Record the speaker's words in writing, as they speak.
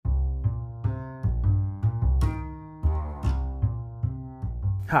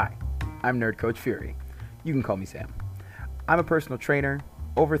Hi, I'm Nerd Coach Fury. You can call me Sam. I'm a personal trainer,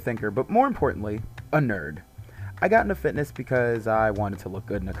 overthinker, but more importantly, a nerd. I got into fitness because I wanted to look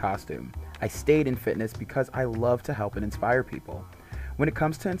good in a costume. I stayed in fitness because I love to help and inspire people. When it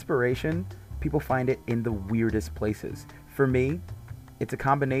comes to inspiration, people find it in the weirdest places. For me, it's a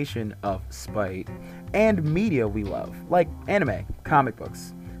combination of spite and media we love, like anime, comic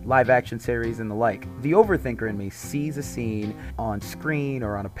books, live action series, and the like. The overthinker in me sees a scene on screen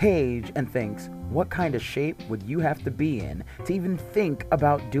or on a page and thinks, what kind of shape would you have to be in to even think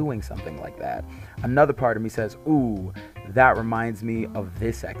about doing something like that? Another part of me says, ooh, that reminds me of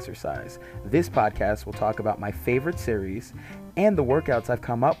this exercise. This podcast will talk about my favorite series and the workouts I've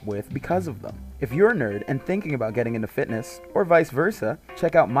come up with because of them. If you're a nerd and thinking about getting into fitness, or vice versa,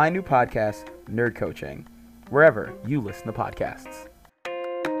 check out my new podcast, Nerd Coaching, wherever you listen to podcasts.